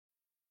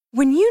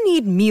When you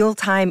need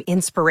mealtime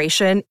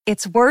inspiration,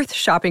 it's worth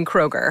shopping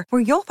Kroger,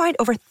 where you'll find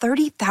over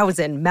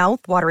 30,000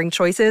 mouth-watering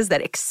choices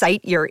that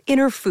excite your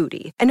inner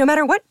foodie. And no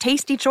matter what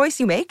tasty choice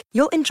you make,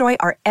 you'll enjoy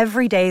our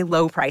everyday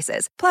low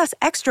prices, plus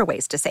extra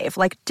ways to save,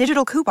 like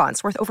digital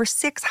coupons worth over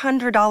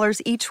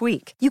 $600 each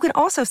week. You can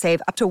also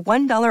save up to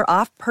 $1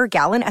 off per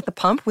gallon at the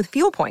pump with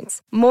fuel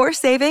points. More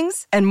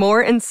savings and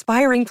more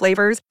inspiring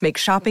flavors make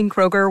shopping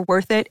Kroger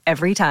worth it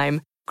every time.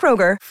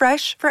 Kroger,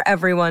 fresh for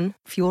everyone.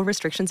 Fuel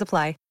restrictions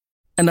apply.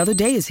 Another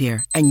day is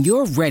here, and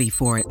you're ready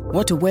for it.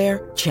 What to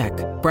wear? Check.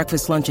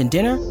 Breakfast, lunch, and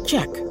dinner?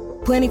 Check.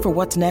 Planning for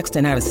what's next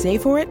and how to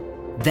save for it?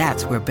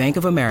 That's where Bank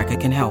of America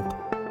can help.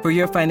 For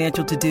your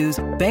financial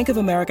to-dos, Bank of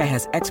America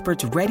has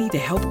experts ready to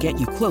help get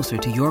you closer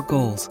to your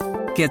goals.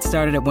 Get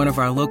started at one of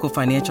our local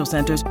financial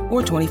centers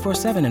or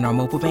 24/7 in our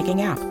mobile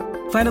banking app.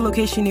 Find a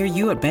location near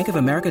you at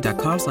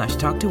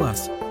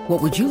bankofamerica.com/talktous.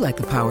 What would you like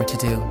the power to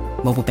do?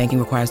 Mobile banking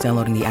requires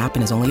downloading the app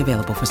and is only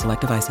available for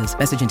select devices.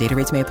 Message and data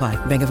rates may apply.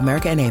 Bank of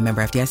America N.A.,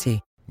 member FDIC.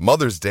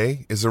 Mother's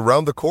Day is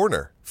around the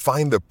corner.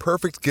 Find the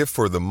perfect gift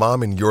for the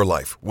mom in your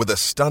life with a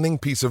stunning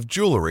piece of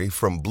jewelry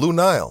from Blue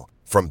Nile.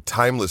 From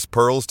timeless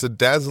pearls to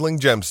dazzling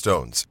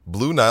gemstones,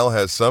 Blue Nile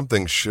has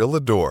something she'll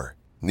adore.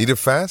 Need it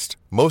fast?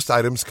 Most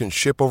items can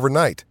ship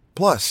overnight.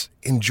 Plus,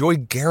 enjoy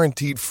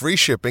guaranteed free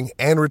shipping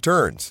and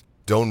returns.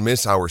 Don't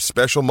miss our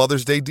special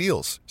Mother's Day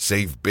deals.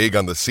 Save big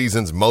on the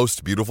season's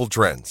most beautiful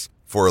trends.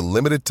 For a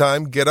limited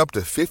time, get up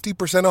to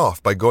 50%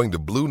 off by going to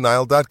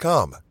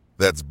BlueNile.com.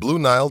 That's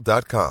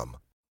BlueNile.com.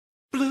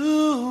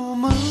 Blue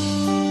moon,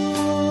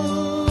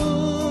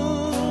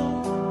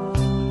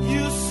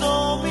 you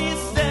saw me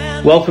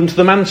stand. Welcome to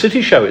the Man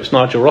City Show. It's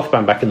Nigel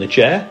Rothman back in the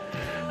chair,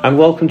 and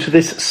welcome to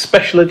this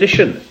special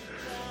edition.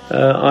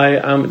 I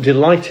am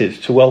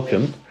delighted to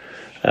welcome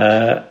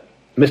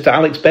Mr.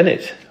 Alex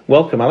Bennett.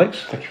 Welcome,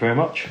 Alex. Thank you very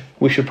much.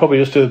 We should probably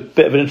just do a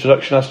bit of an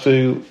introduction as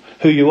to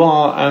who you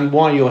are and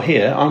why you're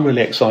here. I'm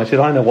really excited.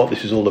 I know what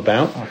this is all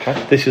about. Okay.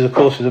 This is, of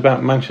course, is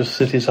about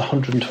Manchester City's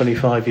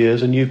 125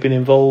 years, and you've been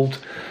involved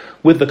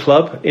with the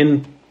club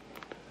in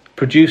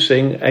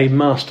producing a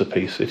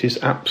masterpiece. It is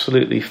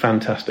absolutely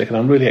fantastic, and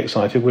I'm really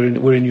excited.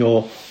 We're in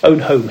your own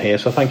home here,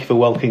 so thank you for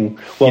welcoming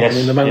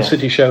the Man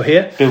City Show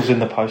here. Bills in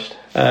the post.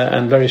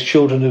 And various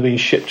children have been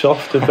shipped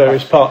off to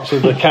various parts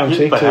of the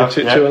county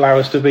to allow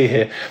us to be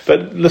here.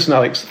 But listen,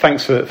 Alex,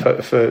 thanks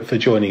for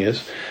joining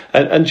us.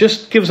 And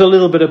just give us a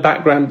little bit of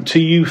background to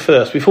you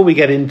first, before we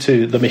get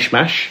into the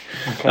Mishmash.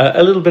 Okay.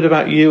 A little bit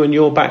about you and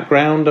your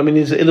background. I mean,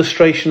 is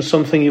illustration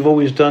something you've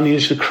always done? You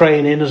used to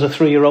crane in as a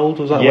 3-year-old?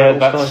 Was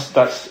that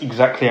that's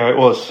exactly how it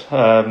was.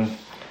 I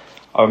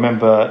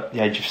remember at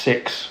the age of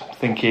 6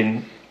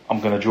 thinking,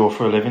 I'm going to draw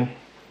for a living.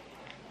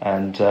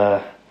 And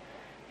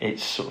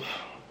it's sort of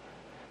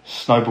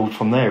snowballed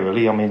from there,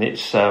 really. I mean,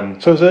 it's... So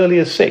as early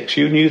as 6,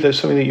 you knew there's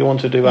something that you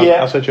wanted to do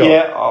as a job?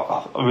 Yeah,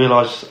 I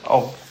realised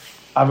I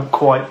haven't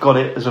quite got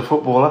it as a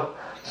footballer.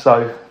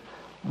 So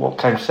what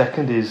came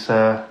second is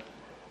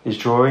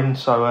drawing.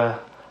 So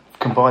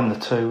combined the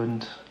two,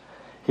 and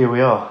here we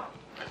are.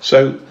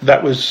 So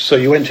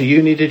you went to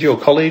uni, did you, or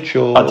college?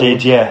 Or I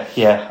did,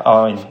 yeah.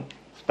 I mean,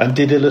 and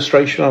did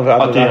illustration?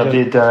 I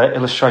did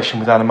illustration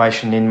with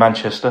animation in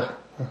Manchester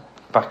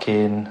back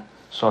in...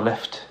 So I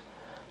left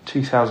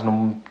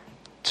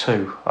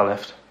 2002. I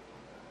left,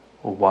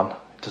 or 1. It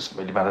doesn't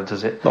really matter,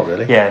 does it? Not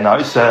really. Yeah, no.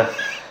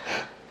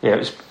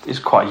 It's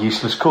quite a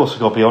useless course, I've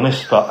got to be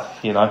honest. But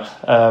you know,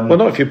 well,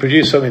 not if you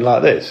produce something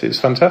like this. It's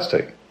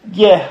fantastic.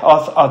 Yeah,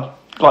 I'd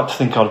like to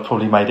think I'd have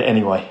probably made it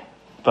anyway.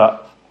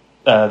 But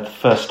the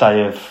first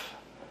day of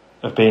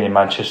being in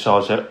Manchester, I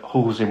was at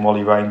Halls in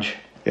Whalley Range.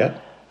 Yeah.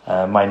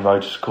 Main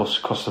road, of course,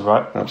 across the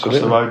road. Absolutely.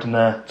 Across the road,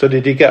 and so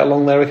did you get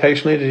along there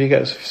occasionally? Did you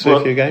get to see a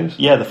few games?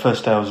 Yeah, the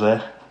first day I was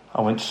there,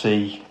 I went to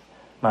see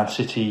Man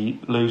City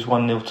lose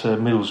 1-0 to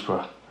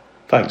Middlesbrough.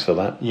 Thanks for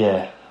that.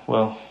 Yeah,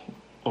 well...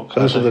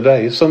 Those are the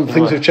days. Some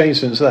things have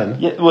changed since then.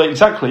 Yeah, well,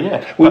 exactly,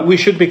 yeah. We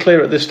should be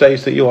clear at this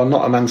stage that you are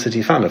not a Man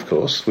City fan, of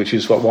course, which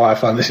is why I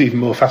find this even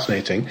more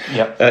fascinating.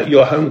 Yep.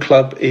 Your home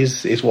club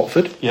is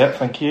Watford. Yeah,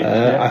 thank you.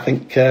 I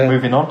think...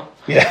 Moving on.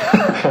 Yeah,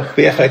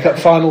 the FA Cup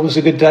final was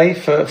a good day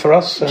for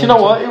us. Do you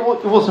know what?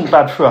 It wasn't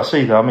bad for us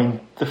either. I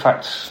mean, the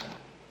fact,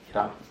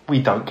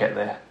 we don't get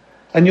there.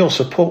 And your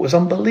support was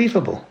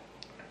unbelievable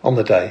on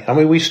the day. I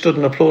mean, we stood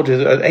and applauded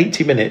at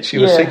 80 minutes.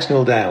 You were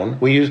 6-0 down.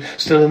 Were you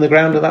still in the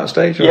ground at that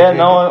stage? Yeah,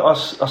 no, I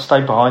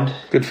stayed behind.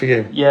 Good for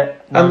you. Yeah.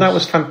 No, and that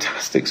was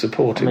fantastic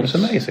support. It was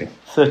amazing.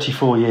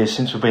 34 years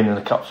since we've been in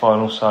the cup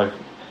final, so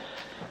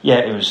yeah,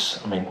 it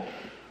was. I mean,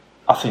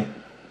 I think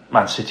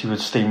Man City would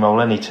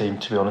steamroll any team,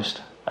 to be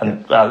honest.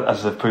 And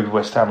as they've proved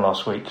West Ham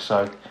last week,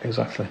 so...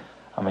 Exactly.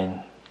 I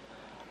mean,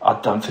 I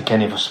don't think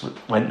any of us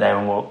went there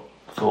and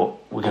thought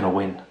we're going to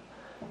win.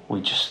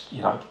 We just,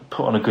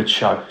 put on a good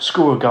show,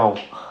 score a goal,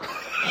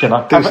 do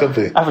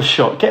something, have a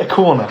shot, get a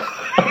corner.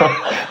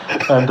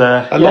 and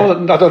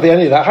I don't think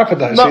any of that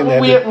happened.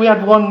 We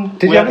had one.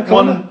 Did you have a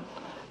corner?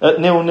 At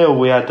 0-0,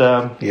 we had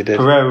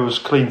Pereira was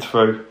clean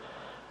through,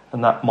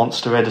 and that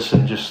monster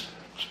Edison just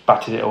just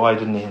batted it away,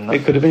 didn't he? And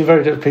it could have been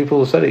very different.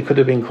 People said it could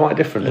have been quite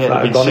different if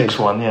that had gone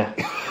 6-1,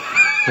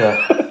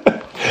 yeah.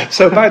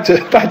 So back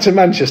to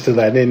Manchester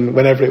then, in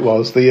whenever it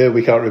was, the year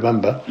we can't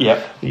remember.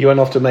 Yep. You went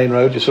off to Main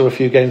Road, you saw a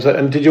few games there.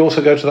 And did you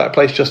also go to that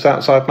place just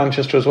outside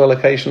Manchester as well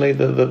occasionally,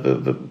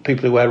 the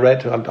people who wear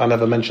red? I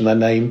never mention their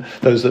name.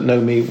 Those that know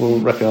me will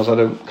recognise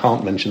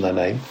can't mention their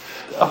name.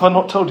 Have I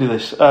not told you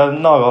this?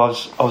 No,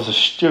 I was a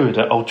steward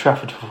at Old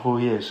Trafford for 4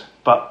 years.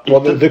 But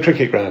the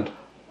cricket ground?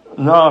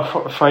 No,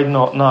 I'm afraid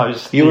not. No,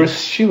 you were a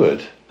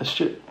steward?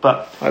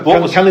 But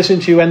can this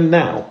into end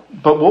now?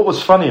 But what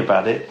was funny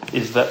about it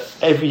is that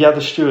every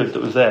other steward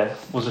that was there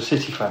was a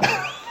City fan.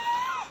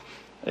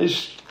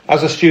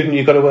 As a student,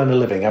 you've got to earn a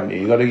living, haven't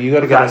you? You got to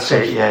get. That's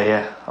it.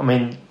 Yeah. I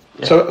mean,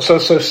 yeah. So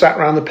sat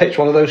around the pitch.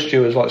 One of those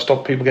stewards like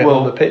stop people getting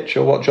on the pitch,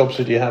 or what jobs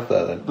did you have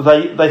there then?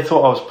 They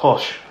thought I was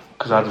posh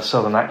because I had a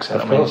southern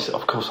accent.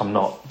 Of course I'm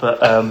not.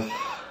 But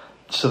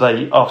so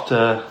they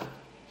after.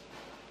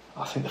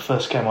 I think the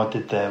first game I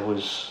did there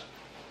was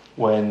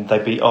when they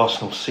beat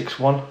Arsenal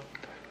 6-1.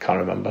 Can't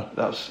remember.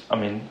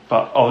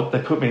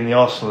 They put me in the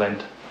Arsenal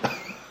end,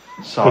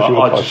 so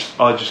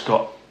I just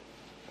got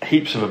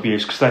heaps of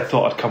abuse because they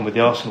thought I'd come with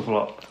the Arsenal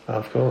lot.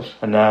 Of course.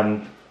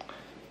 And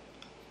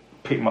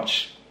pretty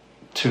much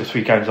 2 or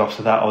 3 games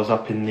after that, I was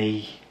up in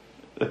they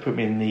put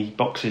me in the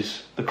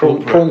boxes. The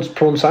prawn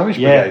sandwich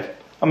brigade. Yeah,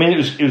 I mean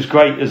it was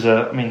great as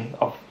I've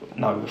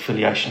no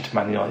affiliation to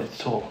Man United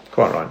at all.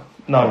 Quite right.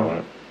 No. Quite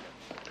right.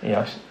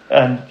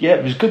 And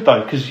it was good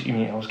though because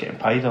I was getting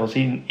paid. I was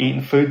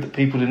eating food that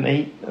people didn't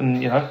eat,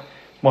 and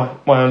my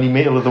only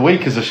meal of the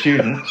week as a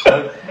student.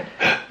 So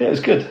it was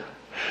good.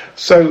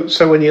 So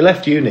when you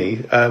left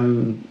uni,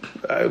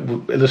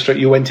 Illustrate,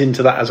 you went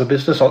into that as a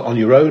business on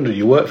your own, or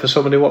you worked for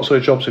somebody? What sort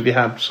of jobs have you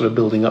had, sort of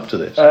building up to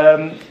this?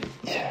 Let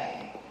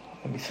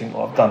me think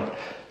what I've done.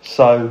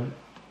 So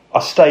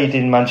I stayed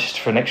in Manchester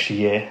for an extra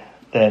year.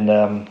 Then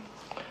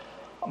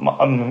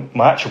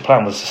my actual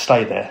plan was to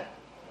stay there.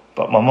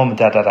 But my mum and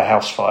dad had a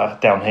house fire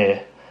down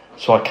here,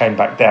 so I came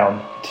back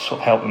down to sort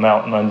of help them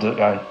out, and I ended up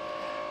going,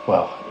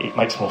 well, it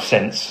makes more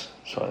sense.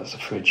 Sorry, there's a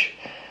fridge.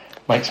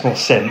 Makes more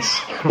sense.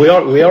 We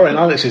are in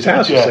Alex's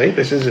house, you see.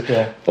 This is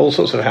all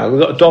sorts of house.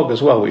 We've got a dog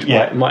as well, which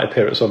might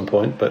appear at some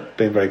point, but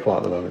being very quiet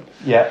at the moment.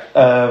 Yeah.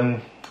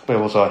 Where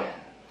was I?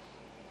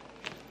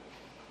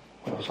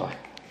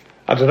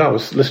 I don't know. I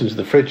was listening to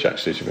the fridge,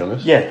 actually, to be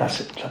honest. Yeah,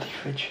 that's it. Bloody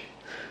fridge.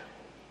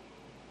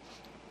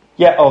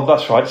 Yeah. Oh,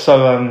 that's right.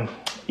 So.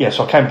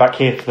 So I came back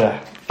here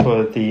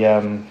for the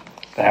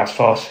house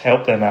fast,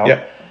 helped them out,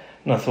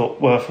 and I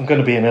thought, well, if I'm going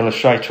to be an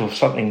illustrator of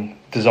something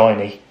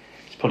designy,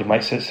 it probably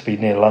makes sense to be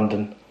near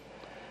London.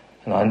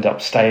 And I ended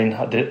up staying.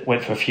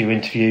 Went for a few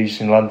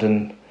interviews in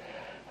London,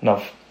 and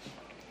I've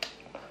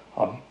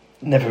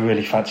never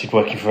really fancied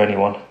working for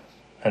anyone.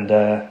 And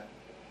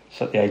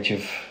so at the age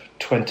of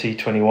 20,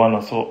 21,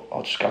 I thought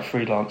I'll just go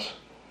freelance,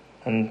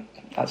 and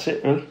that's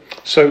it, really.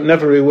 So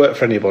never really worked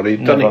for anybody,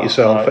 done it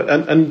yourself. No.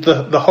 And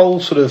the whole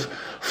sort of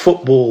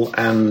football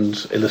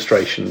and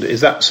illustration,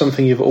 is that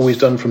something you've always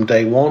done from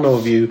day one, or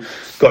have you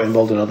got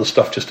involved in other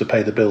stuff just to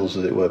pay the bills,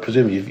 as it were?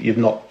 Presumably you've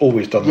not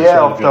always done this.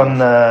 Yeah, I've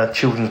done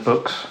children's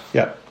books.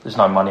 Yeah. There's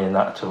no money in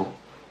that at all,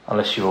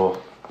 unless you're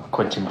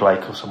Quentin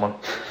Blake or someone.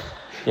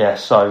 Yeah,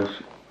 so,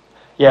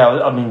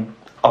 I mean,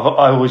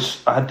 I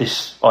had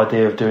this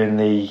idea of doing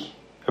the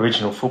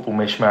original football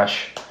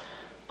Mishmash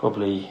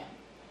probably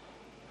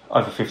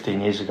over 15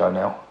 years ago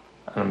now,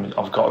 and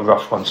I've got a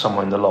rough one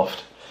somewhere in the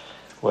loft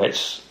where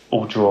it's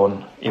all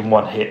drawn in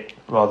one hit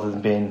rather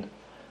than being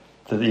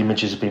the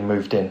images have been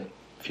moved in,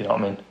 if you know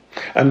what I mean.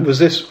 And was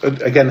this,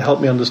 again,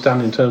 help me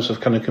understand in terms of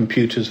kind of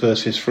computers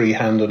versus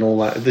freehand and all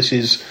that, this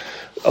is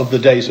of the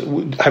days,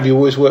 have you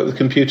always worked with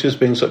computers,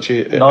 being such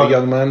a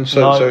young man?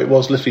 So it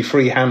was literally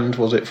freehand,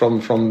 was it,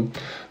 from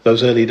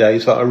those early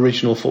days, that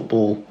original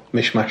football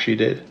Mishmash you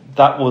did?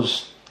 That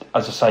was,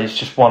 as I say, it's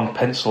just one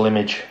pencil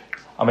image.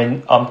 I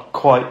mean, I'm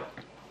quite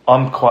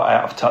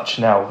out of touch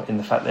now in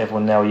the fact that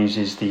everyone now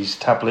uses these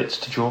tablets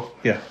to draw.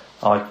 Yeah.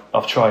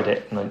 I've tried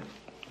it and it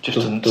just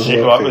doesn't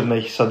sit right with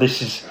me. So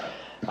this is,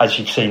 as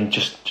you've seen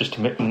just a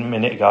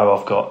minute ago,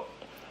 I've got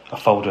a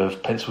folder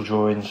of pencil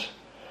drawings,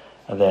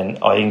 and then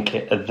I ink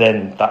it, and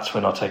then that's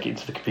when I take it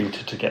into the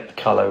computer to get the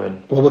colour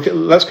in. Well,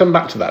 let's come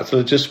back to that.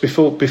 So just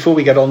before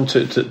we get on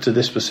to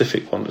this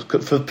specific one,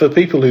 for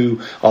people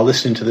who are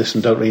listening to this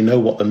and don't really know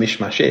what the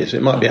Mishmash is,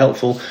 it might be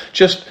helpful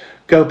just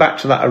go back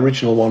to that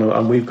original one,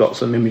 and we've got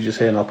some images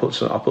here, and I'll put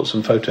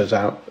some photos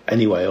out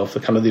anyway of the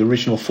kind of the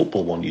original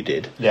football one you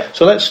did. Yeah.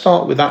 So let's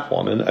start with that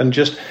one and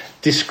just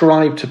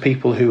describe to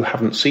people who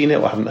haven't seen it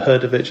or haven't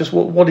heard of it, just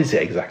what is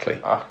it exactly?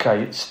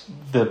 Okay,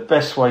 the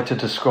best way to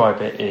describe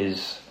it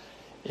is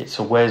it's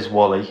a Where's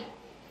Wally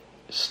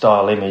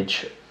style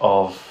image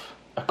of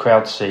a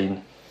crowd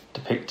scene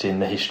depicting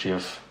the history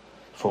of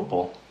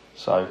football.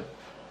 So.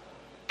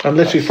 And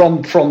literally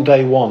from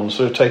day one,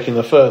 sort of taking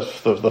the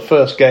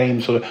first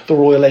game, sort of the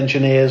Royal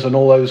Engineers and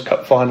all those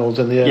cup finals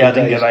in the early days. Yeah, I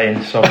didn't get that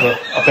in, so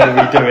I better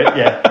redo it.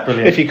 Yeah,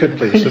 brilliant. If you could,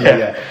 please.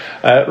 Yeah.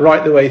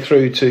 right the way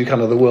through to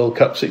kind of the World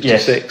Cup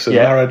 '66 and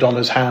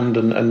Maradona's hand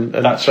and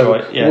That's so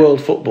right, yeah.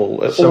 world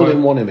football, all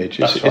in one image.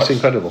 It's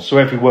incredible. So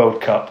every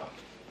World Cup,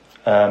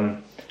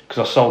 because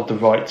I sold the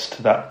rights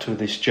to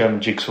this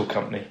German jigsaw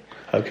company.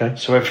 Okay.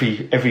 So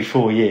every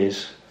 4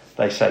 years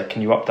they say,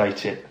 "Can you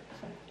update it?"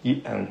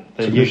 And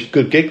it's a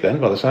good gig then,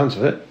 by the sounds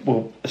of it.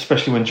 Well,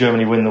 especially when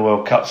Germany win the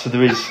World Cup. So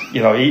there is,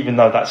 even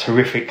though that's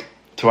horrific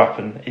to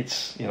happen,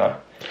 it's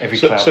every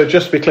club. So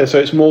just to be clear, so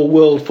it's more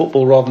world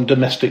football rather than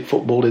domestic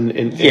football in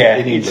England.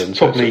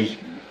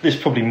 There's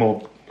probably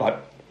more like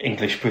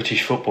English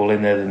British football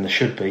in there than there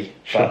should be.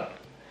 Sure. But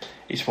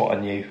it's what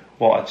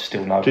I'd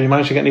still know. Did you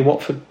manage to get any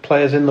Watford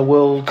players in the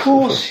world? Of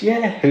course,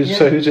 yeah.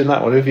 So who's in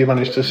that one? Who have you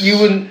managed to? You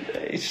wouldn't.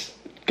 It's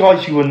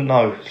guys you wouldn't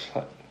know. It's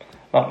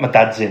like my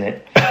dad's in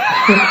it.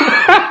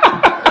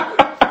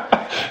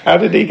 How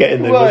did he get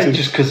in there? Well,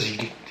 just because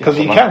he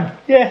can.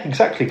 Yeah,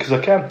 exactly. Because I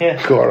can.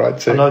 Yeah. Cool, all right.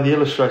 Too. I know the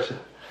illustrator.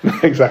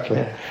 Exactly.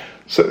 Yeah.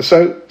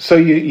 So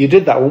you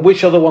did that one.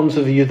 Which other ones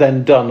have you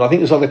then done? I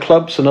think there's other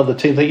clubs and other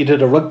teams. I think you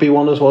did a rugby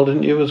one as well,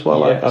 didn't you? As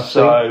well. Yeah.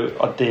 So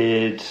I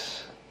did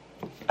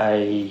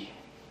a.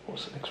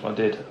 What's the next one I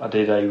did? I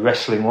did a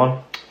wrestling one.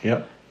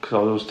 Yeah. Because I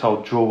was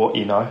told draw what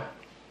you know.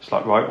 It's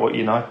like write what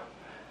you know.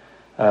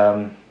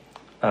 And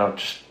I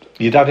just.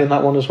 Your dad in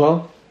that one as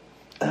well?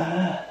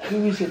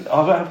 Who is it?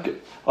 I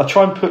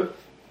try and put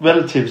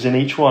relatives in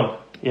each one.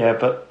 Yeah,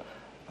 but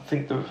I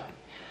think I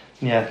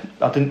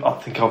didn't. I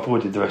think I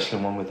avoided the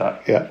wrestling one with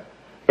that. Yeah,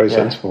 very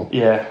sensible.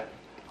 Yeah,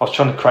 I was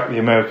trying to crack the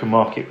American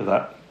market with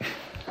that,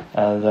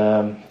 and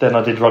then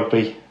I did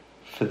rugby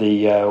for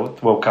the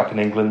World Cup in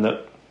England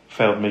that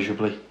failed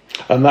miserably.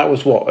 And that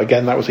was what?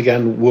 Again, that was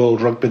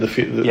World Rugby.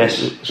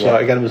 Yes. So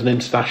again, it was an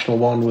international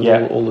one with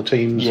all the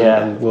teams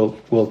and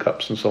World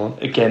Cups and so on.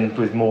 Again,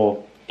 with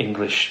more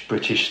English,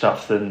 British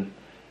stuff than.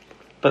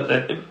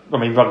 But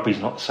rugby's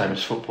not the same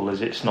as football,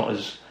 is it? It's not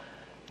as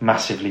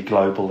massively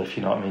global, if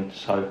you know what I mean.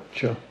 So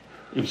sure,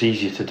 it was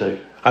easier to do.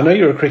 I know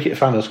you're a cricket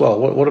fan as well.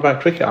 What about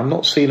cricket? I've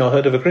not seen or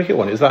heard of a cricket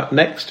one. Is that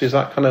next? Is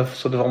that kind of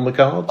sort of on the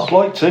cards? I'd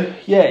like to.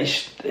 Yeah,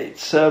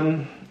 it's.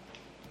 I'm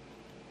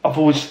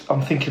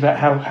thinking about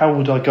how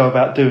would I go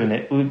about doing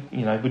it?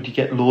 Would you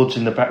get Lords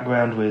in the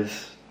background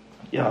with.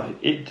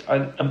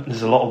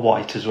 There's a lot of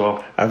white as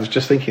well. I was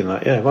just thinking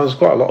that. Yeah, well, there's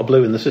quite a lot of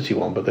blue in the City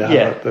one, but but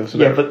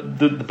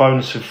the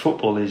bonus of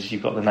football is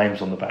you've got the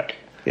names on the back.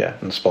 Yeah,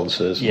 and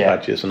sponsors, and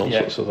badges, and all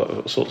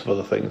sorts of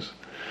other things.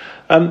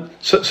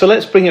 So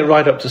let's bring it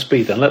right up to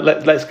speed then.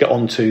 Let's get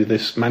on to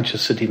this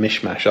Manchester City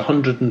mishmash.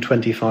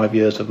 125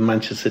 years of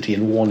Manchester City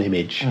in one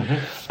image,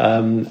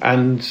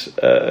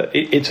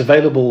 it's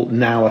available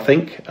now. I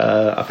think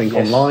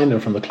online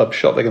and from the club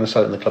shop. They're going to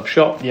sell it in the club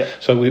shop. Yeah.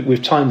 So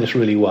we've timed this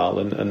really well,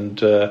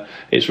 and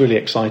it's really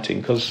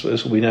exciting because,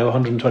 as we know,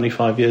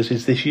 125 years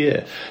is this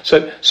year.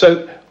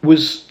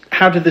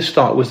 How did this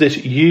start? Was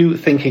this you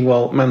thinking,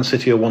 well, Man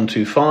City are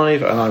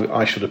 125 and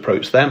I should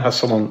approach them? Has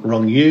someone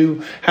rung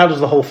you? How does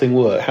the whole thing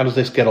work? How does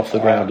this get off the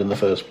ground in the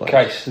first place?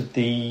 Okay, so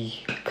the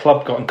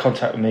club got in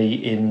contact with me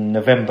in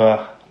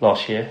November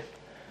last year.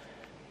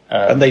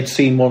 And they'd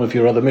seen one of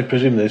your other,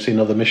 presumably they'd seen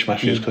other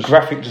mishmashes. The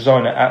graphic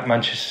designer at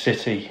Manchester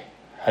City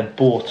had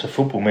bought a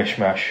football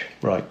mishmash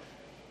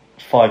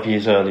 5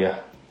 years earlier,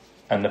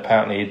 and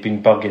apparently he'd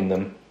been bugging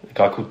them. A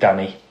guy called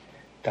Danny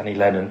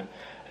Lennon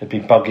had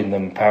been bugging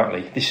them,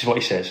 apparently, this is what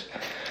he says,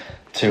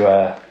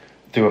 to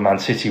do a Man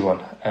City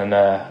one, and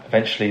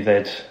eventually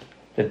they'd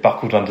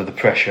buckled under the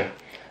pressure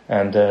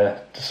and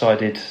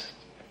decided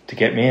to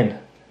get me in.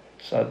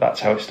 So that's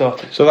how it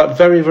started. So that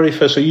very, very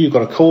first, so you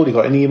got a call, you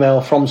got an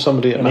email from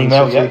somebody at Man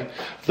City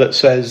that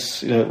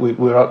says, we're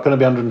going to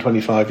be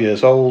 125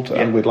 years old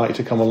and we'd like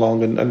to come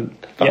along, and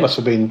that must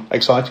have been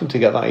exciting to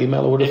get that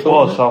email, I would have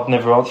thought. It was. I've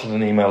never answered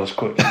an email as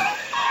quick.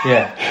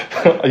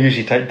 I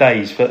usually take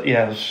days, but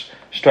I was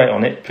straight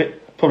on it,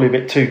 probably a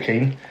bit too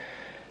keen,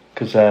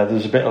 because there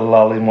was a bit of a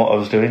lull in what I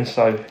was doing.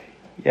 So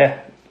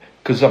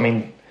because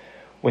when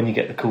you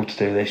get the call to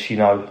do this,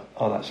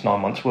 that's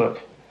 9 months' work.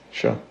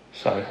 Sure.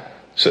 So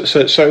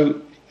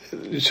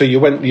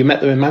you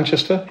met them in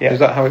Manchester? Yeah. Is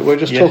that how it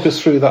worked? Just talk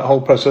us through that whole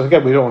process.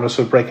 Again, we don't want to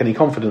sort of break any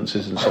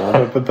confidences and so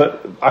on,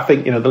 but I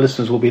think the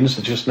listeners will be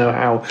interested to just know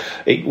how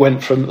it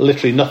went from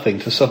literally nothing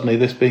to suddenly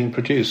this being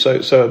produced.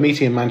 So a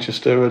meeting in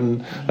Manchester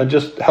and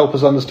just help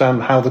us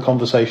understand how the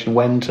conversation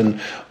went and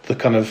the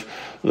kind of,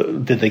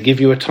 did they give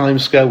you a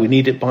timescale? We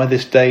need it by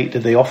this date.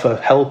 Did they offer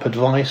help,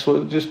 advice?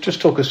 Well,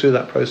 just talk us through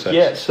that process.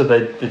 Yeah. So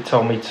they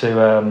told me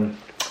to.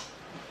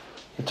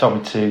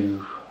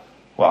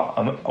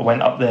 Well, I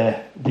went up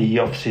there. The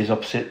offices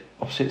opposite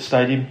the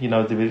stadium.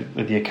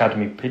 With the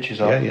academy pitches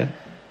up. Yeah.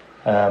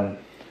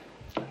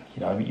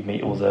 You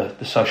meet all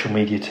the social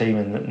media team,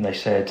 and they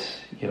said,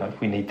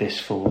 we need this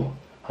for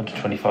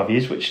 125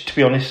 years. Which, to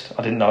be honest,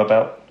 I didn't know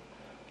about.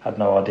 Had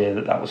no idea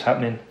that was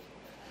happening.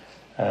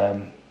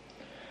 They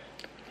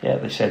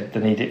said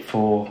they need it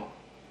for.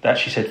 They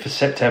actually said for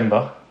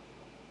September,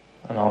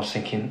 and I was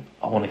thinking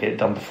I want to get it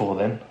done before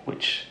then,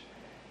 which.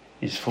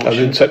 Is As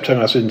in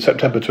September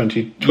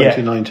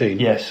 2019.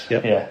 Yes.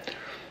 Yep. Yeah.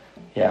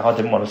 yeah, I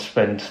didn't want to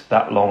spend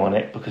that long on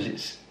it because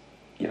it's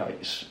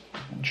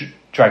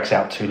drags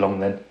out too long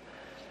then.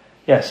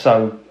 Yeah,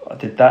 so I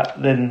did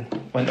that, then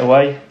went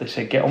away. They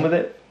said get on with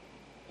it.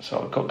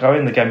 So I got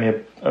going. They gave me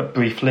a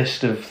brief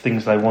list of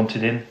things they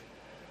wanted in.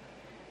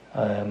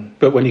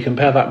 But when you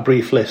compare that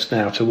brief list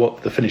now to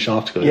what the finished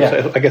article is,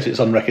 I guess it's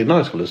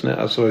unrecognisable, isn't it?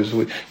 I suppose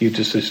you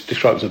just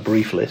described it as a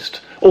brief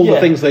list. All the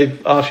things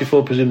they've asked you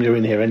for, presumably, are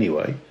in here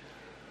anyway.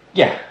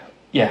 Yeah.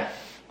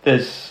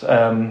 There's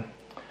some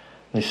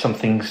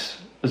things,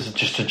 as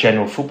just a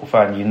general football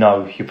fan,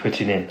 you're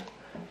putting in.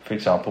 For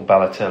example,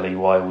 Balotelli,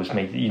 why was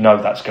me?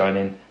 That's going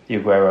in, the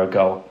Aguero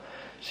goal.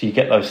 So you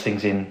get those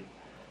things in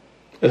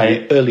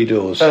early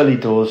doors. Early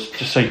doors,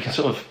 just so you can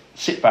sort of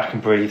sit back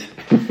and breathe.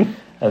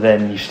 And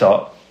then you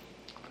start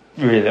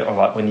really,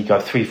 like when you go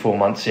 3-4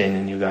 months in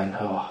and you're going,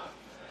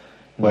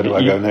 where do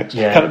I go next?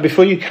 Yeah.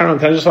 Before you carry on,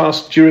 can I just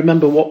ask, do you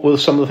remember what were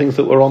some of the things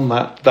that were on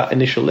that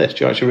initial list?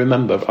 Do you actually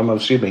remember? I'm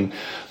assuming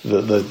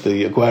the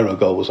Aguero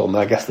goal was on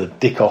there. I guess the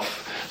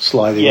Dickoff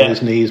sliding on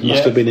his knees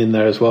must have been in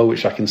there as well,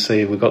 which I can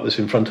see. We've got this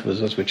in front of us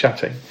as we're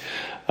chatting.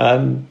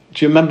 Do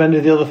you remember any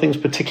of the other things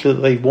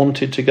particularly that they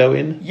wanted to go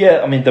in?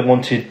 Yeah, I mean, they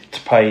wanted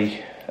to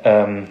pay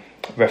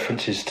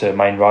references to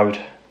Main Road.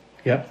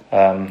 Yeah,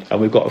 and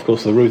we've got, of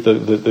course, the roof,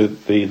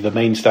 the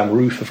main stand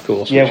roof, of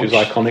course, which is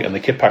iconic, and the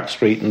Kippax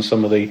Street and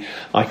some of the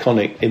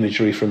iconic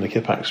imagery from the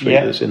Kippax Street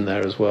that's in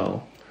there as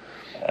well.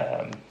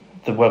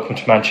 The Welcome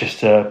to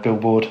Manchester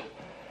billboard.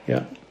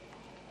 Yeah.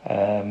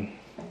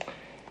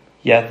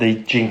 The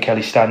Gene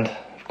Kelly stand,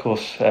 of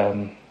course.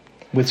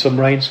 With some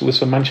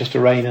Manchester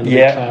rain and a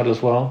big cloud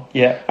as well.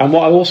 Yeah. And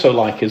what I also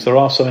like is there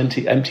are some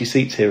empty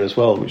seats here as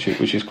well, which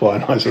is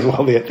quite nice as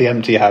well. The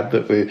empty hat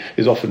that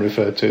is often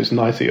referred to. It's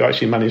nice that you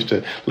actually managed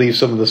to leave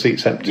some of the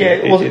seats empty. Yeah,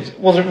 it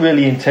wasn't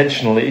really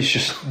intentional. It's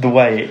just the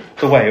way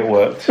it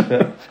worked.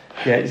 But,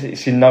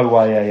 it's in no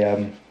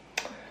way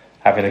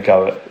having a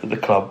go at the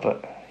club.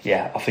 But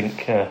I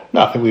think.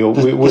 I think we all.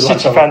 The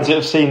City fans that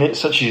have seen it,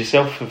 such as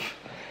yourself, have.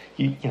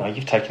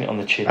 You've taken it on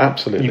the chin.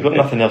 Absolutely. You've got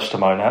nothing else to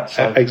moan at.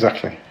 So.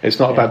 Exactly. It's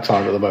not a bad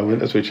time at the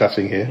moment as we're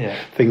chatting here. Yeah.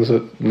 Things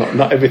are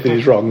not everything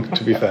is wrong,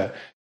 to be fair.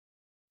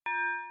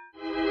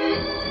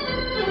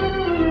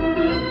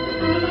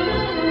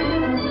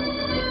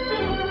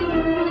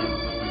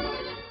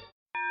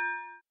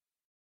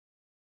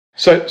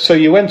 So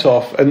you went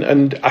off,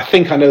 and I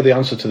think I know the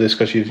answer to this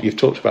because you've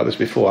talked about this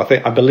before.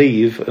 I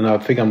believe, and I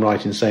think I'm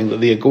right in saying that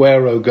the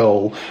Aguero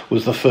goal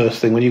was the first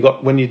thing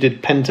when you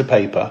did pen to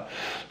paper.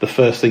 The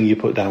first thing you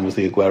put down was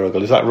the Aguero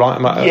goal. Is that right?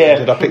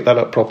 Did I pick that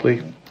up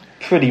properly?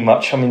 Pretty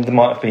much. I mean, there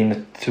might have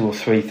been 2 or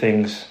 3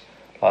 things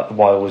like the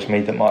Why Was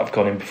Me that might have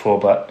gone in before,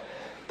 but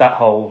that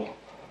whole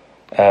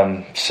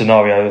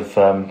scenario of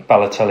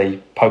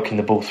Balotelli poking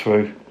the ball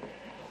through.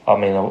 I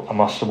mean, I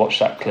must have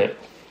watched that clip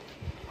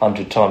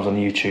 100 times on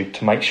YouTube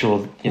to make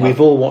sure. We've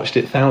all watched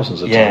it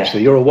thousands of times. So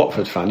you're a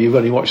Watford fan. You've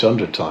only watched it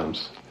 100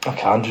 times.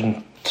 Okay,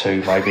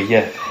 102 maybe.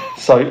 Yeah.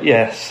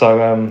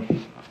 So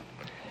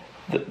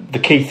the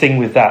key thing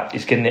with that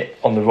is getting it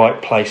on the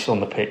right place on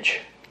the pitch.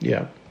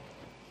 Yeah.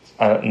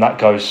 And that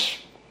goes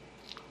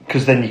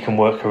because then you can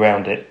work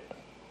around it,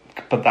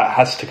 but that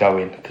has to go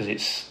in because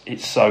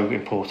it's so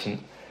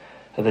important.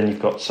 And then you've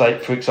got, say,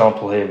 for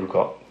example, here we've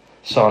got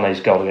Sane's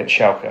goal against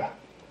Schalke.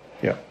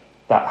 Yeah.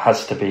 That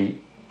has to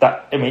be.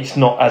 I mean, it's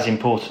not as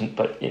important,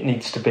 but it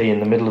needs to be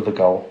in the middle of the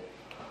goal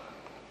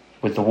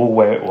with the wall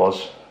where it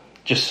was,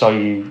 just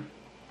so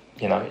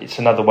it's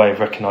another way of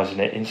recognising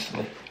it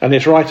instantly. And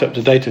it's right up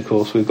to date, of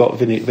course. We've got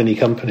Vinny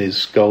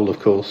Kompany's goal, of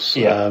course,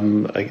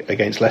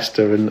 against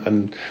Leicester,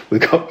 and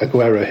we've got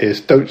Aguero here.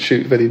 Don't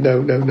shoot, Vinny.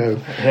 No.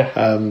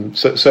 Yeah.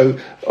 So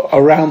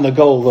around the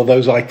goal are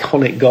those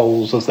iconic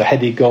goals. There's the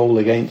headed goal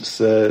against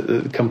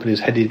Kompany's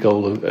headed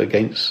goal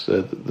against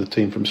the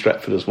team from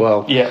Stretford as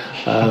well. Yeah.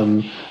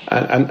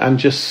 And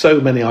just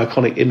so many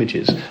iconic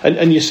images.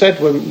 And you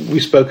said when we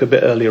spoke a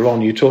bit earlier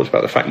on, you talked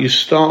about the fact you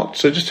start.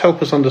 So just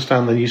help us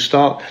understand. Then you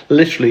start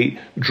literally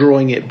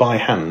drawing it by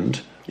hand.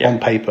 On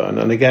paper,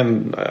 and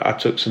again, I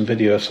took some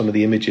video of some of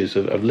the images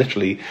of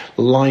literally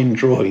line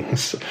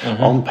drawings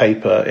on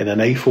paper in an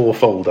A4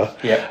 folder,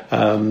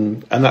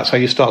 and that's how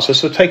you start.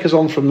 So take us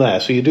on from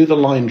there. So you do the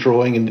line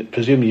drawing, and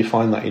presumably you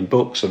find that in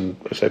books, and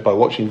say by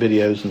watching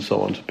videos and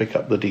so on to pick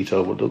up the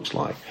detail of what it looks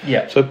like.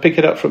 Yeah. So pick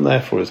it up from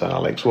there for us, then,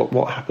 Alex.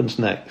 What happens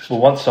next? Well,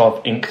 once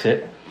I've inked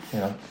it,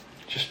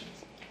 just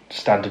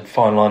standard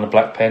fine line of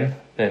black pen,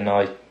 then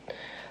I'm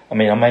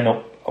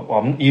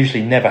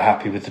usually never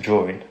happy with the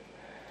drawing.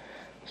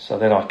 So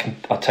then I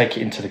take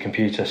it into the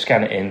computer,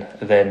 scan it in,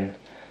 and then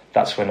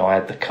that's when I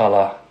add the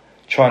colour,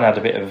 try and add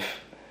a bit of,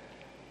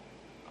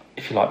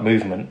 if you like,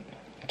 movement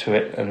to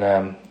it,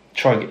 and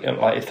try and get,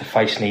 like, if the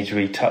face needs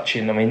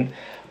retouching. I mean,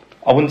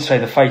 I wouldn't say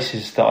the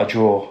faces that I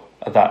draw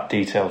are that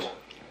detailed.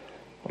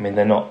 I mean,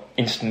 they're not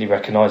instantly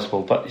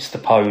recognisable, but it's the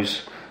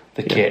pose,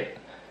 the kit,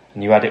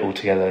 and you add it all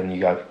together and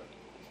you go,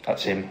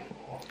 that's him,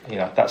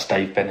 that's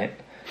Dave Bennett,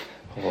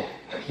 or,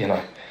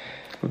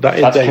 That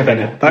is Dave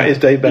Bennett. That is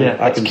Dave Bennett.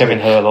 Yeah, that's Kevin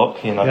Hurlock,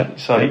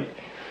 So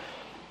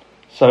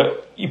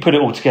So you put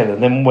it all together,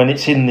 and then when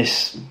it's in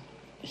this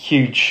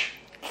huge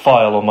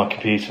file on my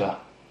computer,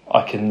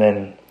 I can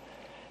then,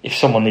 if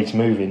someone needs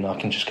moving, I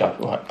can just go,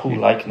 right, Paul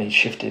Lake needs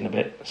shifting a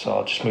bit, so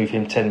I'll just move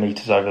him 10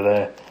 metres over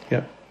there.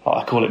 Yeah.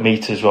 I call it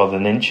metres rather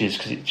than inches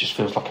because it just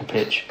feels like a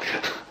pitch.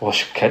 Or I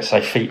should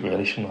say feet,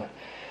 really, shouldn't I?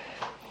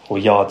 Or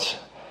yards.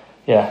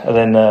 Yeah,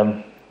 and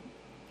then,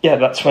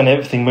 that's when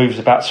everything moves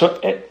about.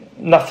 So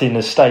nothing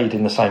has stayed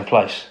in the same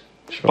place,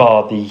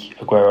 bar the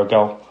Aguero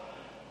goal.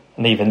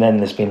 And even then,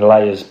 there's been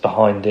layers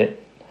behind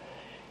it.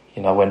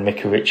 You know, when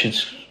Micah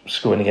Richards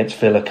scoring against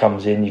Villa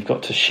comes in, you've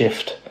got to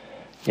shift,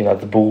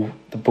 the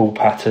ball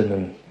pattern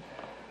and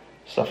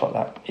stuff like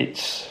that.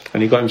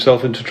 And he got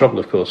himself into trouble,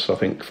 of course, I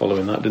think,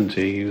 following that, didn't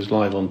he? He was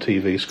live on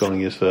TV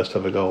scoring his first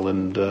ever goal,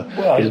 and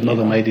his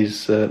mother made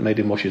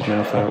him wash his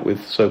mouth out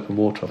with soap and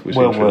water.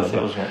 Well worth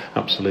it, wasn't it?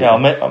 Absolutely. Yeah,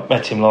 I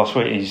met him last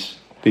week. Did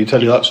he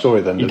tell you that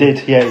story then? He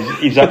did. Yeah,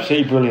 he's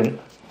absolutely brilliant.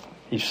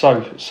 He's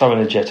so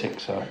energetic.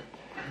 So.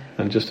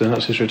 And just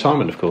announced his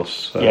retirement, of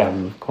course,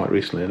 quite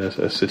recently, and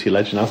a City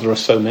legend, as there are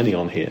so many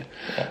on here.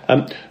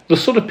 Yeah. The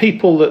sort of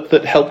people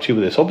that helped you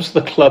with this,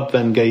 obviously the club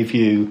then gave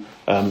you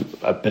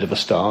a bit of a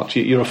start.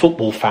 You're a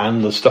football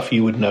fan, the stuff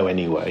you would know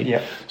anyway.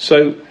 Yeah.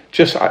 So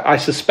just, I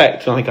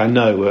suspect, I think I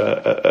know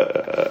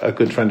a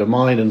good friend of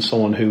mine and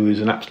someone who is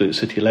an absolute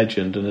City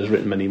legend and has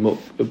written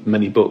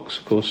many books,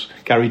 of course,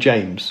 Gary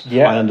James,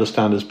 I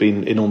understand has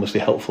been enormously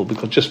helpful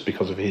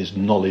because of his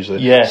knowledge.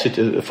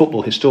 A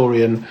football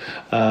historian,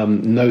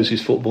 knows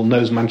his football,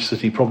 knows Manchester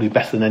City probably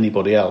better than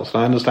anybody else.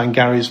 And I understand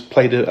Gary's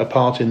played a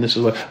part in this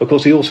as well. Of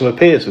course, he also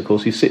appears,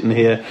 he's sitting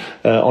here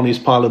on his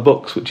pile of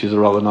books, which is a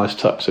rather nice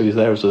touch. So he's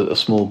there as a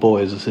small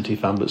boy, as a City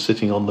fan, but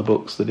sitting on the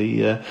books that he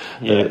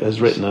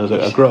has written as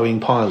a growing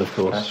pile, of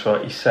course. That's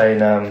right. He's saying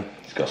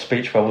he's got a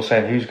speech bubble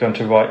saying who's going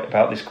to write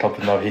about this club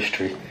with no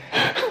history,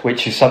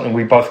 which is something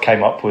we both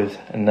came up with,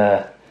 and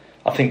I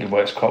think it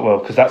works quite well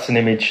because that's an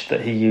image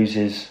that he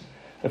uses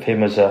of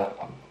him as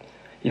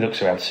he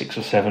looks around 6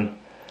 or 7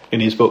 in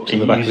his books. In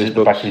the back of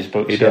his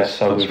books, he does.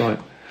 So that's right.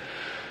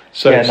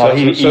 So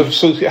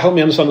help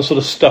me understand the sort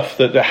of stuff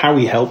that how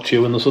he helped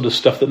you, and the sort of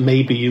stuff that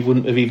maybe you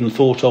wouldn't have even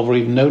thought of or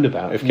even known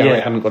about if Gary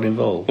hadn't got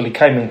involved. Well, he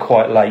came in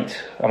quite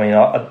late.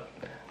 I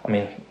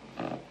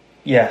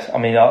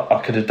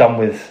could have done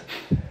with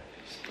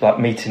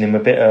meeting him a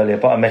bit earlier,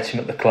 but I met him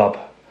at the club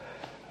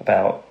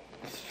about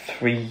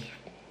 3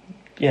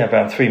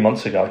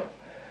 months ago,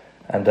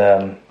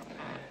 and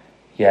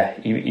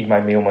he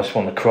made me almost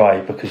want to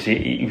cry because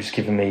he was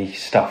giving me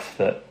stuff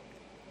that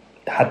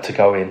had to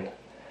go in.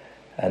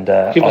 And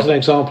give us an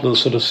example of the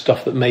sort of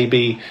stuff that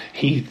maybe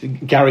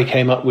Gary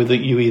came up with that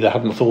you either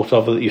hadn't thought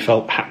of or that you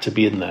felt had to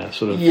be in there.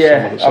 Some of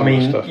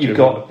the stuff, you've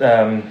got,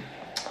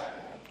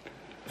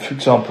 for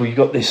example, you've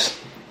got this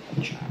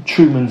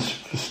Truman's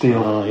for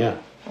Steel. Oh yeah,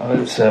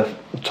 it's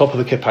top of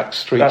the Kippax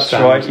Street. That's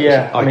stand. right.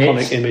 Yeah,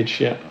 iconic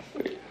image. Yeah.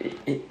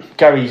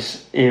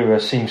 Gary's era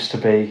seems to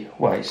be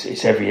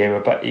it's every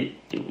era, but it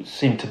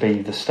seemed to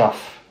be the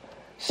stuff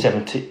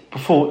 70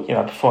 before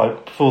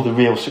the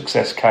real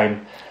success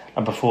came.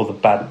 And before the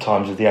bad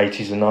times of the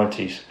 80s and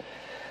 90s.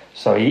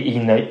 So he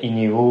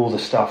knew all the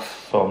stuff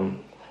from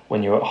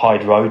when you were at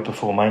Hyde Road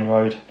before Main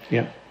Road.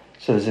 Yeah.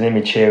 So there's an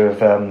image here of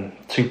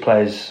 2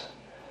 players,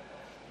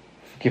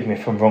 forgive me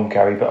if I'm wrong,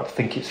 Gary, but I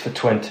think it's for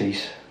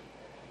 20s,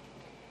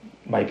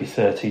 maybe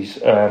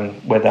 30s,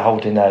 where they're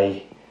holding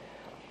a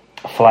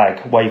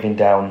flag, waving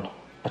down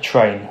a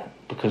train,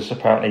 because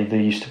apparently there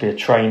used to be a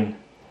train,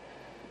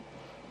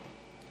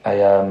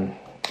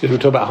 We're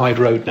talking about Hyde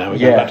Road now. We're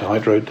going back to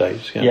Hyde Road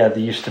days. Yeah, there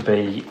used to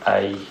be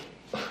a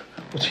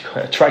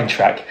train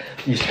track.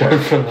 Used to go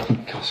from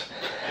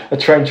a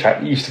train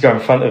track used to go in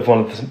front of one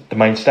of the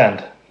main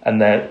stand,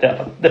 and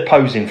they're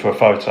posing for a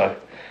photo,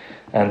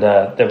 and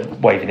they're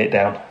waving it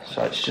down.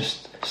 So it's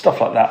just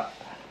stuff like that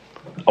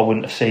I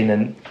wouldn't have seen,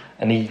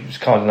 and he was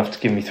kind enough to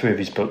give me 3 of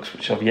his books,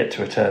 which I've yet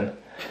to return.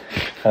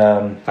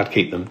 I'd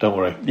keep them. Don't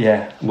worry.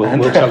 Yeah,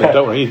 we'll tell him.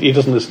 Don't worry. He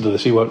doesn't listen to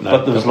this. He won't know.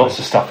 But there was lots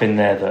of stuff in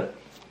there that.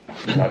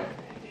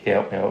 He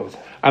helped me out with.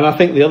 And I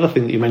think the other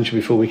thing that you mentioned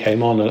before we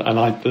came on,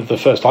 and the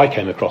first I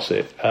came across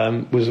it,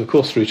 was of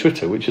course through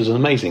Twitter, which is an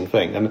amazing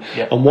thing. And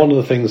one of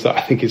the things that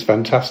I think is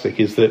fantastic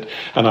is that,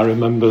 and I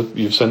remember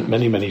you've sent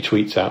many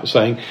tweets out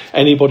saying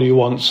anybody who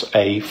wants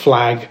a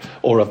flag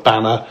or a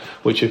banner,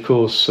 which of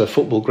course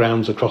football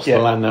grounds across the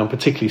land now,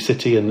 particularly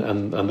City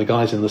and the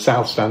guys in the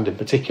South Stand in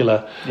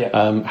particular,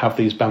 have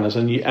these banners,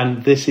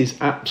 and this is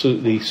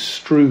absolutely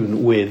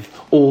strewn with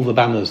all the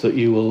banners that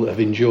you will have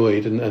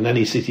enjoyed, and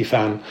any City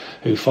fan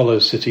who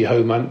follows City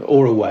home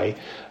or away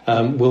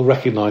will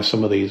recognise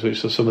some of these,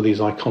 which are some of these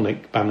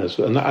iconic banners,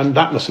 and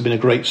that must have been a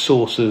great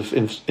source of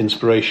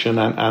inspiration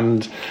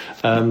and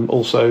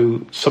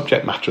also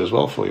subject matter as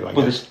well for you. I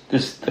guess.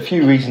 There's a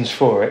few reasons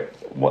for it.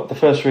 What the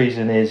first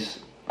reason is,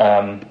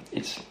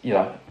 it's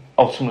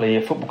ultimately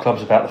a football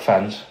club's about the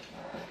fans,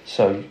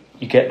 so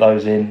you get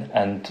those in,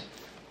 and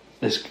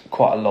there's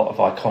quite a lot of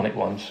iconic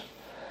ones.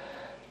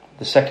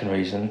 The second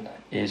reason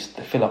is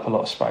they fill up a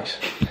lot of space.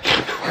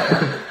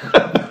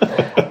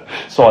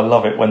 So I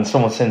love it when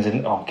someone sends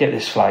in, get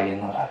this flag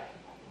in.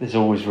 There's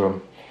always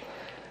room.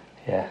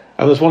 Yeah.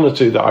 And there's one or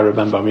two that I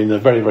remember. I mean, the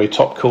very, very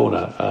top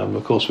corner.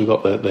 Of course, we've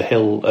got the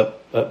hill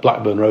at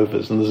Blackburn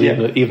Rovers, and there's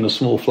even a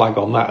small flag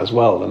on that as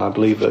well. And I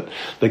believe that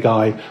the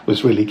guy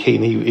was really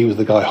keen. He was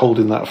the guy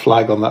holding that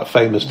flag on that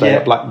famous day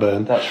at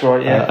Blackburn. That's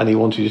right. Yeah. And he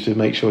wanted you to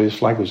make sure his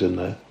flag was in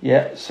there.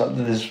 Yeah. So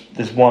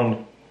there's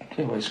one.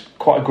 It's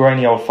quite a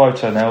grainy old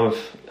photo now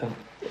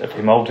of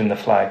him holding the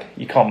flag.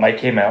 You can't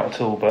make him out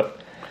at all, but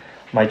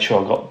made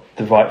sure I got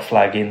the right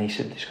flag in. He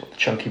said he's got the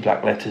chunky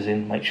black letters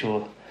in. Make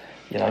sure,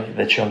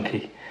 they're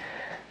chunky.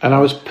 And I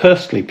was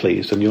personally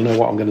pleased, and you'll know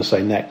what I'm going to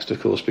say next,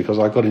 of course, because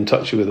I got in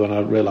touch with when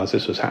I realised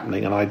this was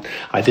happening, and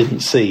I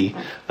didn't see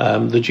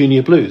the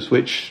Junior Blues,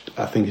 which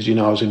I think, as you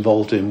know, I was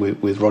involved in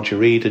with Roger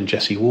Reid and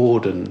Jesse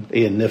Ward and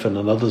Ian Niven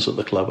and others at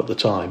the club at the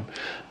time.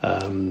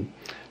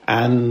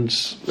 And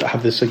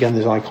have this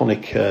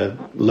iconic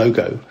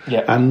logo.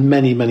 Yeah. And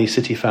many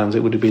City fans,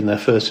 it would have been their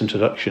first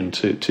introduction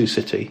to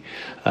City.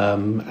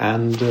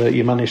 And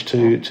you managed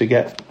to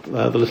get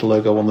the little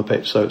logo on the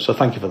pitch. So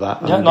thank you for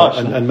that. Yeah, and, nice.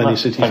 And many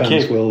City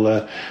fans you.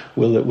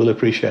 will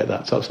appreciate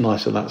that. So that's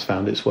nice, and that's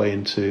found its way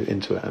into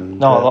it.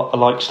 And I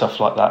like stuff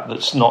like that.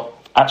 That's not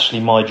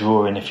actually my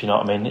drawing, if you know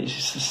what I mean.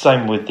 It's the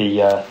same with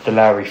the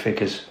Lowry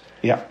figures.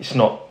 Yeah. It's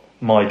not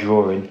my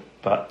drawing,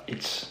 but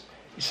it's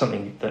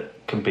something that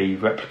can be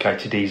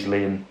replicated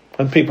easily, and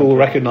people will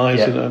recognise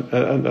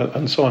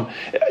and so on.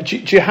 Do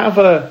you have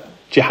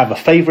a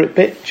favourite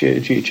bit? Do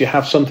you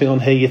have something on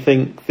here you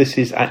think this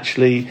is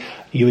actually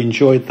you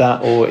enjoyed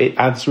that, or it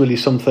adds really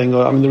something?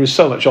 I mean, there is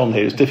so much on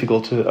here; it's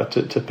difficult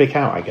to pick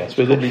out, I guess.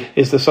 But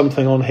is there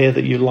something on here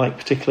that you like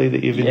particularly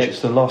that you've enjoyed?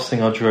 It's the last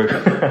thing I drew.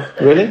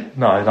 Really?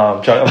 No,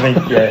 I'm joking. I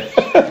mean,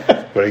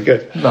 yeah. Very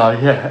good. No,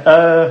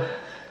 yeah.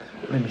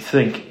 Let me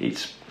think.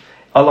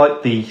 I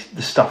like the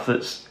stuff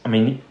that's. I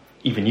mean,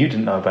 even you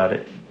didn't know about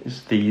it.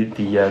 It's the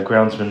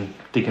groundsman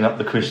digging up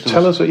the crystals.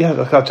 Tell us.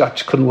 Yeah, I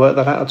just couldn't work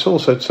that out at all.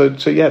 So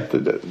yeah,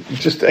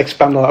 just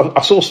expand on.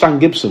 I saw Stan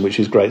Gibson, which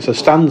is great. So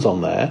Stan's on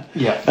there.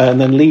 Yeah.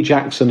 And then Lee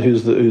Jackson,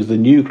 who's the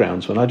new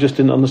groundsman. I just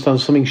didn't understand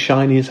something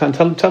shiny in his hand.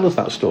 Tell us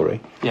that story.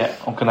 Yeah,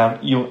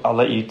 I'll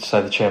let you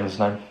say the chairman's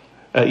name.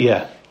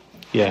 Yeah.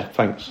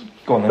 Thanks.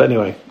 Go on then. But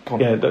anyway,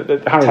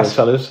 Harry will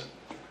tell us.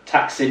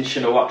 Taksin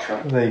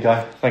Shinawatra. There you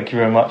go. Thank you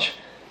very much.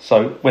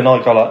 So when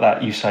I go like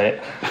that, you say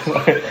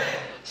it.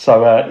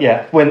 So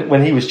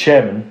when he was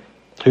chairman,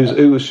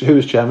 who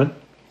was chairman?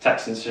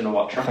 Taksin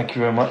Shinawatra. Thank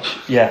you very much.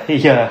 Yeah,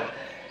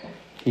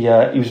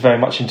 he was very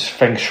much into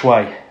feng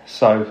shui.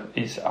 So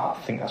I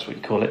think that's what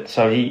you call it.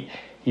 So he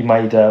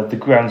made the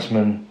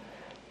groundsman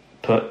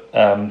put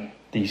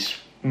these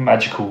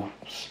magical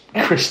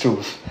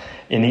crystals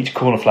in each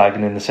corner flag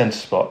and in the centre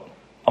spot.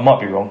 I might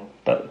be wrong,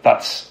 but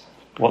that's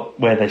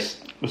where they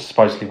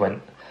supposedly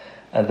went.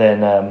 And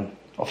then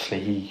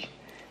obviously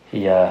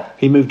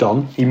he moved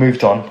on. He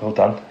moved on. Well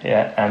done.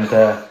 Yeah, and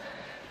the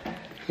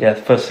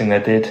first thing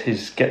they did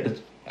is get the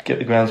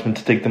groundsman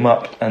to dig them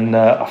up, and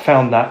I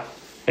found that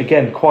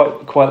again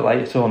quite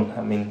late on.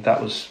 I mean,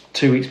 that was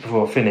 2 weeks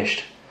before I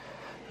finished.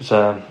 It was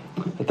a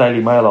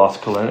Daily Mail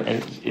article,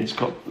 and it's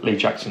got Lee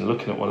Jackson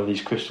looking at one of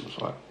these crystals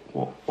like,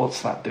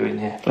 what's that doing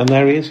here? And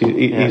there he is.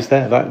 He's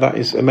there. That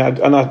is. I mean,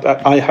 and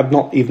I had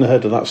not even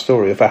heard of that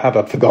story. If I had,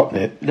 I'd forgotten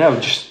it. No,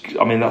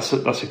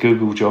 that's a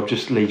Google job.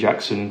 Just Lee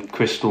Jackson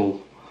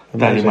crystal.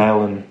 Daily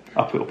Mail and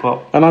up it'll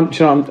pop. And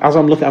as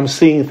I'm looking, I'm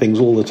seeing things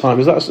all the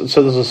time.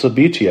 So there's a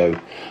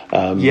Subbuteo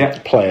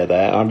player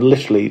there. I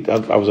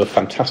was a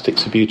fantastic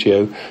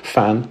Subbuteo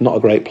fan. Not a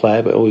great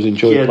player, but always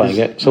enjoyed playing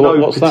it. So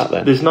what's that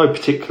then? There's no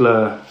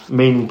particular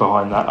meaning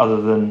behind that,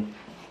 other than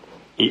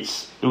it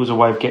was a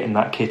way of getting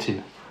that kit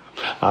in.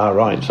 Ah,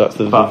 right. So that's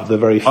the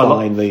very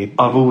fine.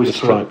 I've always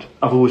put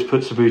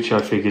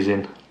Subbuteo figures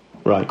in,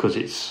 right? Because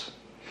it's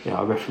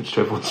a reference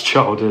to everyone's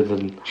childhood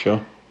and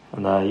sure.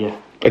 And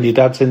And your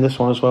dad's in this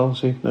one as well, is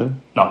he? No.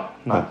 No.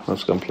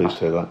 I'm pleased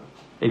to hear that.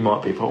 He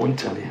might be, but I wouldn't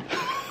tell you.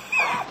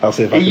 I'll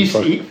see if he used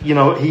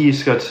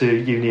to go to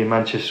uni in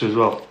Manchester as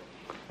well,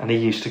 and he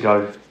used to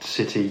go to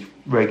City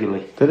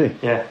regularly. Did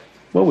he? Yeah.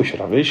 Well, we should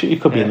have it. He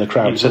could be in the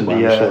crowd somewhere.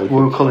 He was at the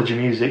Royal College of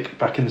Music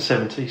back in the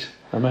 70s.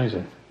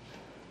 Amazing.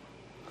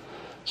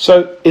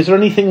 So, is there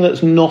anything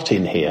that's not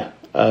in here?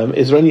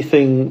 Is there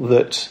anything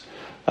that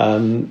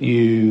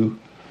you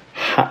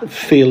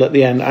feel at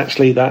the end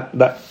actually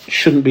that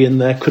shouldn't be in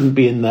there, couldn't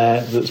be in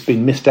there, that's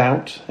been missed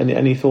out?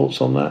 Any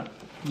thoughts on that?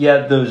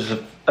 Yeah, there's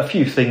a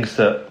few things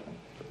that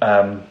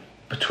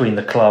between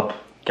the club,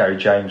 Gary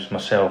James,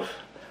 myself,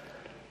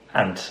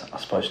 and I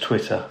suppose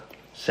Twitter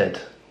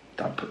said,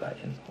 don't put that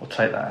in or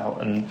take that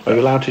out. And are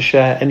you allowed to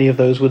share any of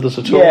those with us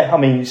at all? Yeah, I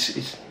mean,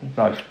 it's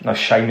no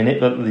shame in it,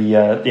 but the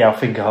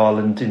Alfinker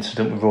Haaland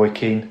incident with Roy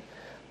Keane,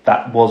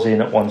 that was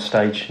in at one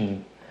stage,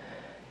 and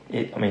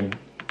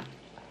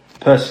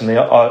personally,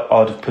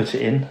 I'd have put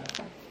it in,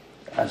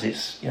 as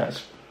it's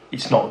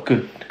not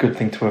a good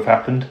thing to have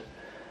happened,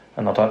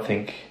 and I don't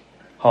think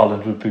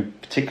Haaland would be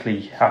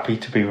particularly happy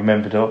to be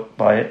remembered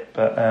by it.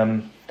 But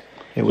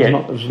it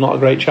was not a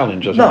great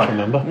challenge, as I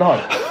remember. No,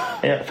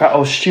 in fact, I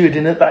was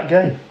stewarding at that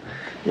game.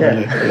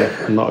 Really,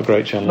 yeah, not a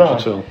great challenge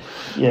at all.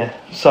 Yeah,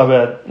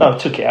 so no, I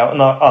took it out,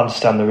 and I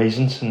understand the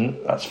reasons, and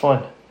that's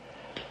fine.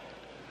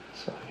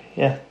 So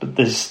yeah, but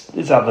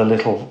there's other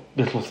little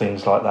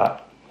things like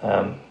that.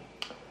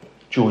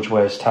 George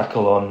Ware's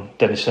tackle on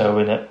Dennis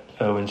Irwin at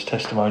Irwin's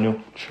testimonial.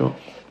 Sure.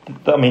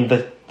 I mean,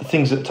 the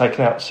things that are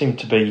taken out seem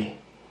to be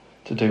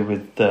to do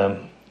with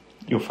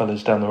your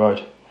fellas down the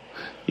road.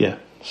 Yeah.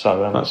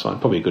 So that's fine.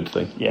 Probably a good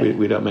thing. Yeah.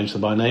 We don't mention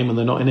them by name, and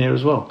they're not in here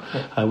as well,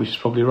 which is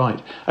probably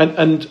right.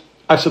 And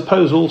I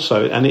suppose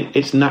also, and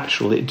it's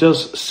natural, it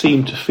does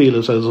seem to feel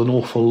as though there's an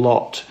awful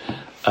lot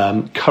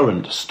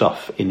current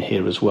stuff in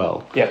here as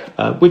well,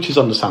 which is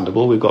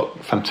understandable. We've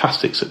got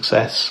fantastic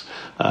success.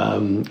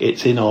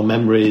 It's in our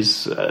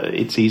memories.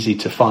 It's easy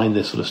to find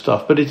this sort of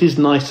stuff, but it is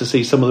nice to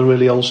see some of the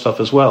really old stuff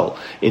as well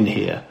in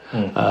here.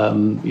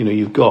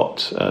 You've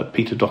got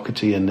Peter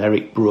Doherty and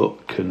Eric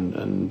Brook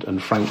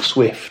and Frank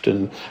Swift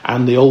and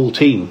the old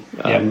team,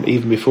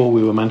 even before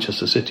we were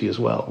Manchester City as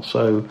well.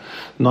 So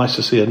nice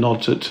to see a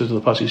nod to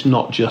the past. It's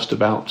not just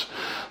about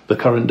the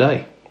current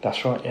day.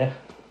 That's right, yeah.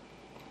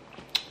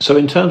 So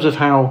in terms of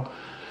how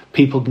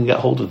people can get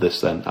hold of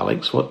this then,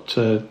 Alex, how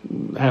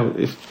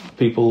if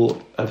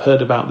people have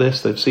heard about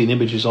this, they've seen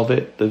images of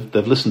it,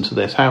 they've listened to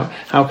this,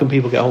 how can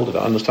people get hold of it?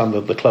 I understand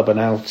that the club are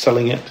now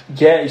selling it.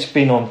 Yeah, it's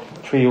been on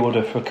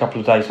pre-order for a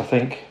couple of days, I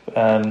think.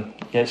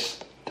 Yes,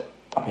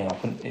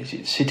 is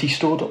it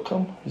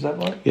citystore.com? Is that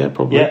right? Yeah,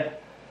 probably. Yeah,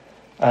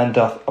 and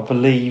I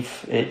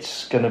believe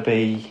it's going to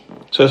be...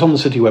 So it's on the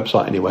City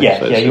website anyway. Yeah,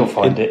 so you'll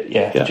find it.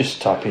 Yeah,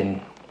 just type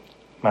in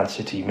Man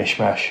City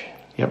Mishmash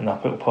and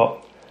up it'll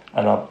pop.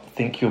 And I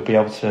think you'll be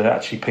able to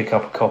actually pick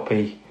up a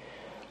copy.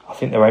 I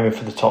think they're aiming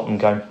for the Tottenham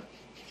game,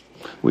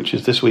 which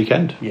is this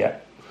weekend. Yeah.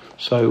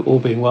 So all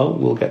being well,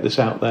 we'll get this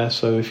out there.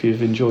 So if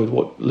you've enjoyed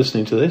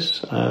listening to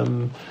this,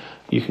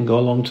 you can go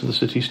along to the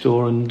City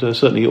store and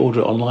certainly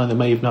order it online. They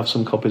may even have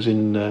some copies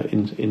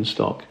in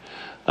stock.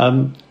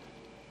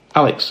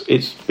 Alex,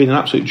 it's been an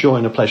absolute joy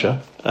and a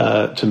pleasure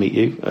to meet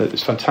you.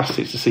 It's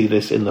fantastic to see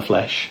this in the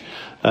flesh.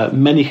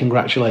 Many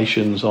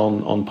congratulations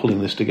on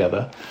pulling this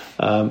together.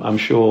 I'm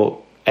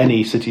sure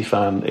any City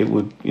fan, it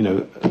would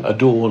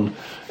adorn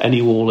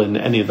any wall in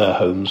any of their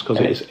homes because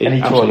it's absolutely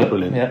toilet,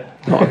 brilliant. Yeah.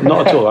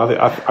 Not at all.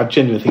 I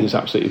genuinely think it's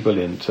absolutely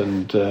brilliant,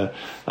 and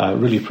I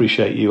really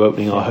appreciate you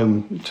opening our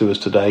home to us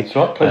today. It's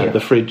right, pleasure. The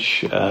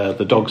fridge,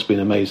 the dog's been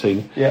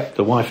amazing. Yeah.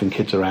 The wife and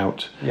kids are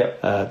out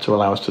to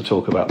allow us to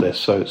talk about this.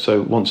 So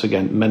once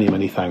again,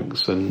 many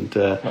thanks. And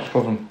no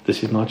problem.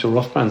 This is Nigel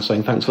Rothband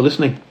saying thanks for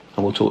listening,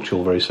 and we'll talk to you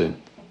all very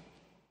soon.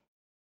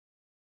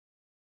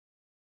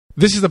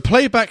 This is a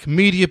Playback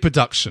Media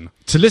production.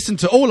 To listen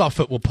to all our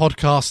football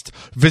podcasts,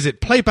 visit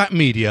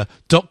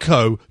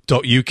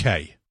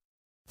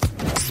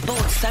playbackmedia.co.uk.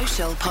 Sports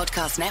Social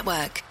Podcast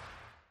Network.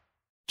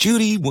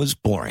 Judy was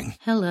boring.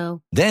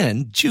 Hello.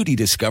 Then Judy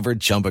discovered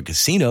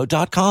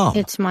ChumbaCasino.com.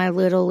 It's my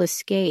little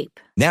escape.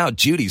 Now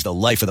Judy's the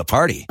life of the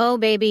party. Oh,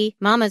 baby,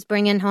 mama's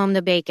bringing home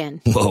the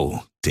bacon.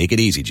 Whoa, take it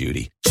easy,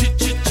 Judy.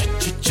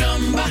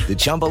 The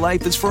Chumba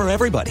life is for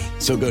everybody.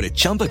 So go to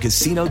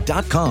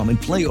ChumbaCasino.com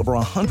and play over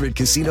 100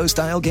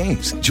 casino-style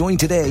games. Join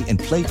today and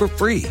play for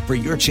free for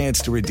your chance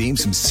to redeem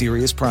some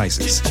serious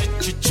prizes.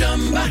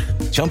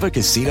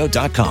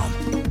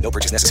 ChumbaCasino.com. No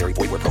purchase necessary.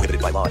 Void where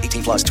prohibited by law.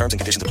 18+ terms and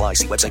conditions apply.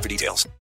 See website for details.